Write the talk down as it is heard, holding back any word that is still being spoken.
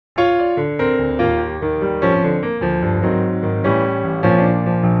Hello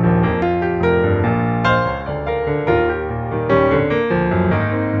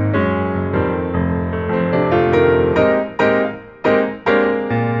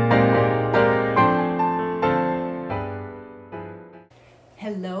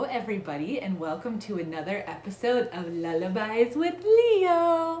everybody and welcome to another episode of Lullabies with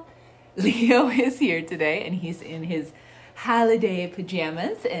Leo. Leo is here today and he's in his holiday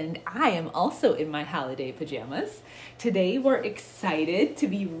pajamas and I am also in my holiday pajamas. Today we're excited to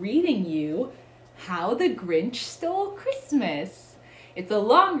be reading you How the Grinch Stole Christmas. It's a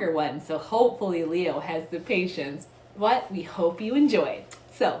longer one, so hopefully Leo has the patience, but we hope you enjoy.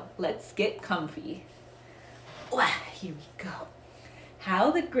 So let's get comfy. Here we go. How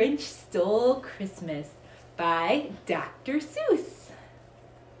the Grinch Stole Christmas by Dr. Seuss.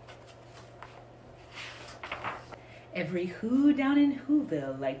 Every Who down in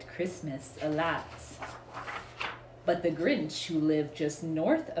Whoville liked Christmas a lot. But the Grinch, who lived just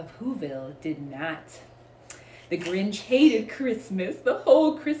north of Whoville, did not. The Grinch hated Christmas the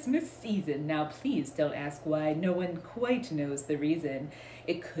whole Christmas season. Now please don't ask why, no one quite knows the reason.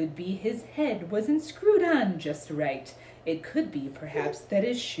 It could be his head wasn't screwed on just right. It could be, perhaps, that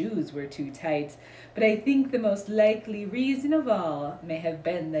his shoes were too tight, but I think the most likely reason of all may have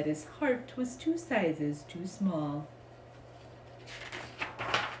been that his heart was 2 sizes too small.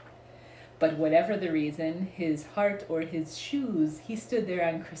 But whatever the reason, his heart or his shoes, he stood there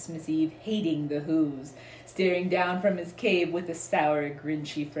on Christmas Eve hating the Whos, staring down from his cave with a sour,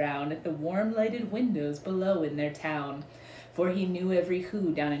 grinchy frown at the warm-lighted windows below in their town. For he knew every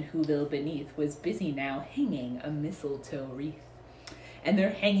Who down in Whoville beneath was busy now hanging a mistletoe wreath. And they're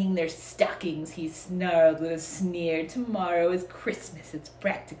hanging their stockings, he snarled with a sneer. Tomorrow is Christmas, it's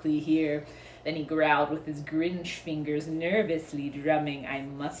practically here. Then he growled with his Grinch fingers nervously drumming, I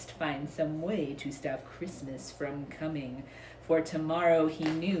must find some way to stop Christmas from coming. For tomorrow he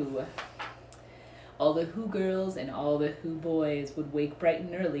knew all the Who girls and all the Who boys would wake bright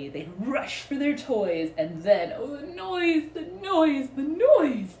and early. They'd rush for their toys, and then, oh, the noise, the noise, the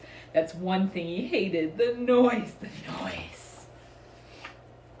noise. That's one thing he hated, the noise, the noise.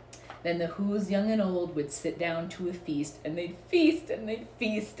 Then the Whos, young and old, would sit down to a feast, and they'd feast, and they'd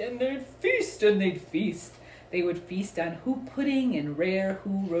feast, and they'd feast, and they'd feast. They would feast on Who pudding and rare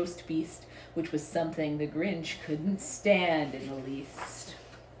Who roast beast, which was something the Grinch couldn't stand in the least.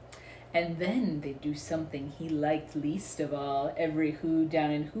 And then they'd do something he liked least of all. Every Who down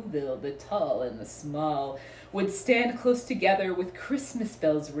in Whoville, the tall and the small, would stand close together with Christmas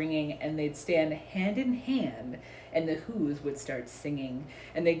bells ringing, and they'd stand hand in hand, and the Whos would start singing.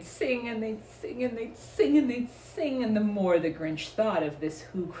 And they'd sing, and they'd sing, and they'd sing, and they'd sing, and the more the Grinch thought of this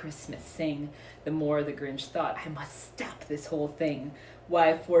Who Christmas sing, the more the Grinch thought, I must stop this whole thing.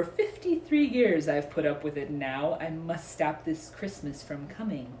 Why, for 53 years I've put up with it now. I must stop this Christmas from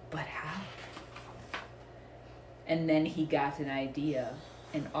coming. But how? And then he got an idea,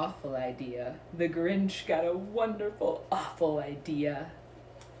 an awful idea. The Grinch got a wonderful, awful idea.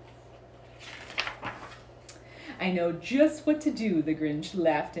 I know just what to do, the Grinch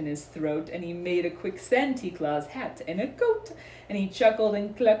laughed in his throat, and he made a quick Santa Claus hat and a coat, and he chuckled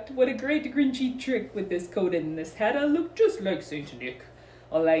and clucked, what a great Grinchy trick, with this coat and this hat I'll look just like Saint Nick.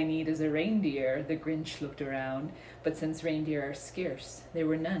 All I need is a reindeer, the Grinch looked around, but since reindeer are scarce, there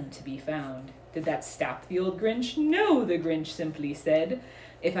were none to be found. Did that stop the old Grinch? No, the Grinch simply said.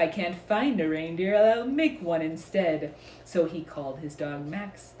 If I can't find a reindeer, I'll make one instead. So he called his dog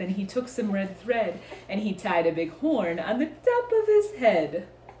Max, then he took some red thread, and he tied a big horn on the top of his head.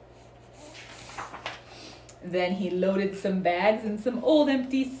 Then he loaded some bags and some old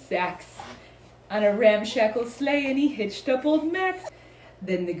empty sacks on a ramshackle sleigh, and he hitched up old Max.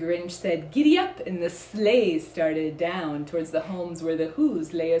 Then the Grinch said, giddy up, and the sleigh started down towards the homes where the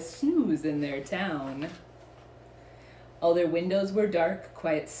Whos lay a snooze in their town. All their windows were dark,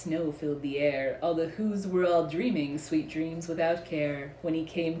 quiet snow filled the air. All the Whos were all dreaming sweet dreams without care. When he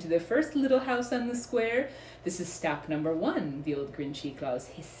came to the first little house on the square, this is stop number 1, the old Grinchy Claus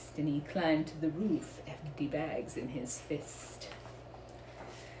hissed, and he climbed to the roof, empty bags in his fist.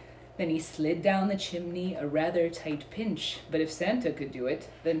 Then he slid down the chimney, a rather tight pinch, but if Santa could do it,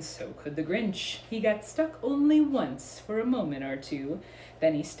 then so could the Grinch. He got stuck only once, for a moment or two,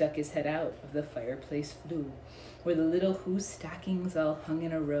 then he stuck his head out of the fireplace flue, where the little Who stockings all hung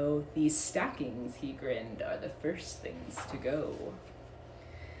in a row. These stockings, he grinned, are the first things to go.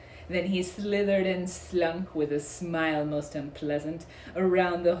 Then he slithered and slunk with a smile most unpleasant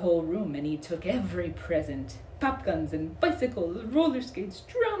around the whole room, and he took every present. Popguns and bicycles, roller skates,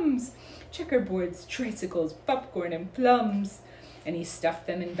 drums, checkerboards, tricycles, popcorn and plums. and he stuffed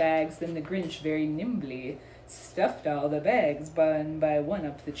them in bags. Then the Grinch very nimbly stuffed all the bags one by one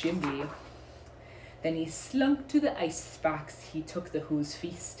up the chimney. Then he slunk to the ice box, he took the Who's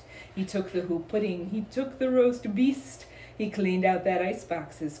feast. He took the Who pudding, he took the roast beast. He cleaned out that ice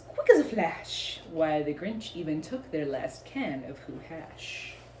box as quick as a flash. Why, the Grinch even took their last can of Who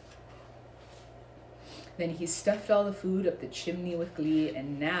hash. Then he stuffed all the food up the chimney with glee,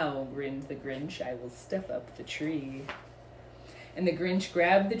 and now, grinned the Grinch, I will stuff up the tree. And the Grinch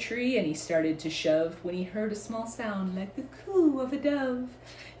grabbed the tree and he started to shove when he heard a small sound like the coo of a dove.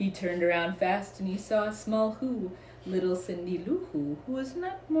 He turned around fast and he saw a small Who, little Cindy Lou Who was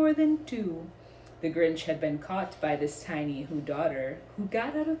not more than 2. The Grinch had been caught by this tiny Who daughter, who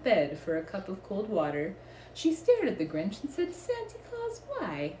got out of bed for a cup of cold water. She stared at the Grinch and said, Santa Claus,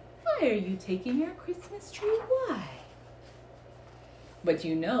 why? Why are you taking our Christmas tree? Why? But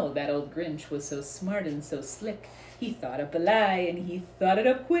you know that old Grinch was so smart and so slick. He thought up a lie, and he thought it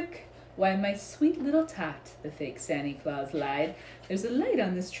up quick. Why, my sweet little tot, the fake Santa Claus lied, there's a light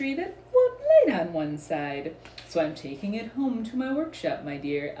on this tree that won't light on one side. So I'm taking it home to my workshop, my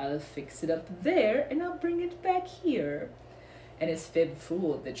dear. I'll fix it up there, and I'll bring it back here. And his fib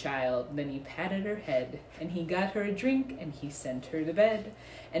fooled the child. Then he patted her head, and he got her a drink, and he sent her to bed.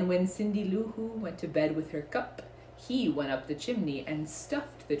 And when Cindy Lou Who went to bed with her cup, he went up the chimney and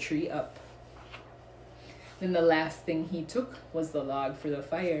stuffed the tree up. Then the last thing he took was the log for the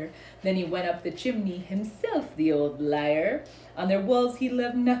fire. Then he went up the chimney himself, the old liar. On their walls he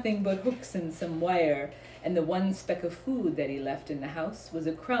left nothing but hooks and some wire. And the one speck of food that he left in the house was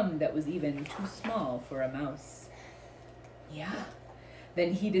a crumb that was even too small for a mouse. Yeah.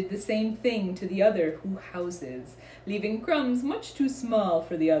 Then he did the same thing to the other Who houses, leaving crumbs much too small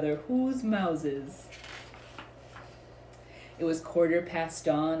for the other Who's mouses. It was 1/4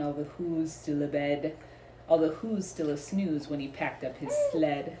 dawn, all the Who's still abed, all the Who's still a snooze when he packed up his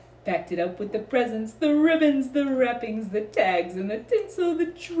sled. Packed it up with the presents, the ribbons, the wrappings, the tags, and the tinsel, the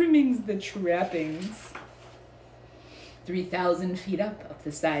trimmings, the trappings. 3,000 feet up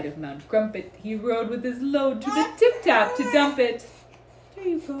the side of Mount Crumpet, he rode with his load to the tip-top to dump it. There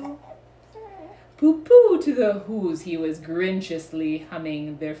you go. Pooh-pooh to the Who's, he was grinchiously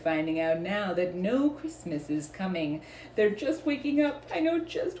humming. They're finding out now that no Christmas is coming. They're just waking up, I know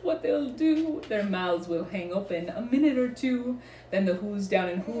just what they'll do. Their mouths will hang open a minute or two. Then the Who's down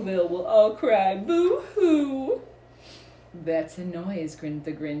in Whoville will all cry, boo-hoo. That's a noise, grinned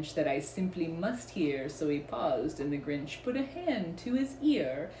the Grinch, that I simply must hear. So he paused, and the Grinch put a hand to his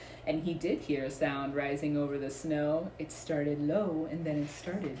ear. And he did hear a sound rising over the snow. It started low, and then it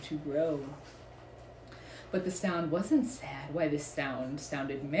started to grow. But the sound wasn't sad. Why, the sound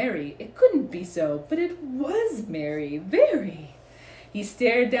sounded merry. It couldn't be so, but it was merry, very. He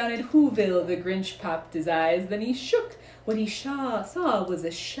stared down at Whoville, the Grinch popped his eyes. Then he shook. What he saw was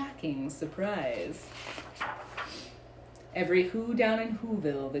a shocking surprise. Every Who down in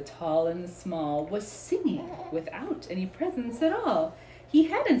Whoville, the tall and the small, was singing without any presents at all. He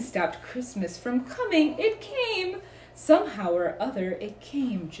hadn't stopped Christmas from coming. It came. Somehow or other, it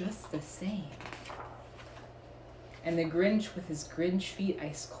came just the same. And the Grinch, with his Grinch feet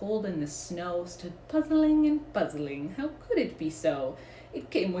ice cold in the snow, stood puzzling and puzzling. How could it be so? It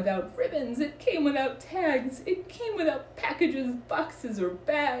came without ribbons, it came without tags, it came without packages, boxes, or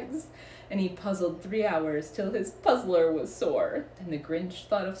bags. And he puzzled 3 hours till his puzzler was sore. Then the Grinch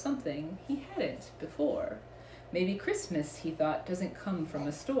thought of something he hadn't before. Maybe Christmas, he thought, doesn't come from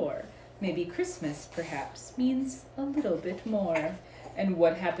a store. Maybe Christmas, perhaps, means a little bit more. And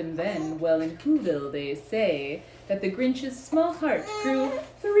what happened then? Well, in Whoville they say that the Grinch's small heart grew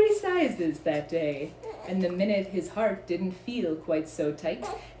 3 sizes that day. And the minute his heart didn't feel quite so tight,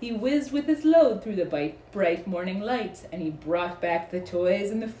 he whizzed with his load through the bright morning light, and he brought back the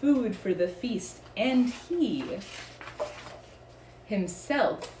toys and the food for the feast. And he,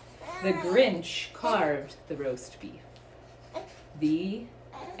 himself, the Grinch, carved the roast beef. The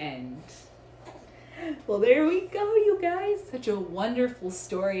end. Well, there we go, you guys. Such a wonderful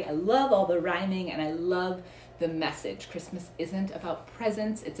story. I love all the rhyming, and I love the message. Christmas isn't about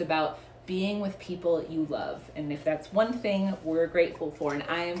presents. It's about being with people you love. And if that's one thing we're grateful for, and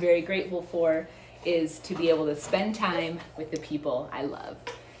I am very grateful for, is to be able to spend time with the people I love.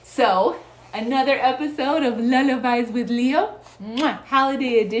 So, another episode of Lullabies with Leo,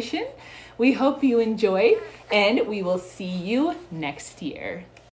 holiday edition. We hope you enjoyed, and we will see you next year.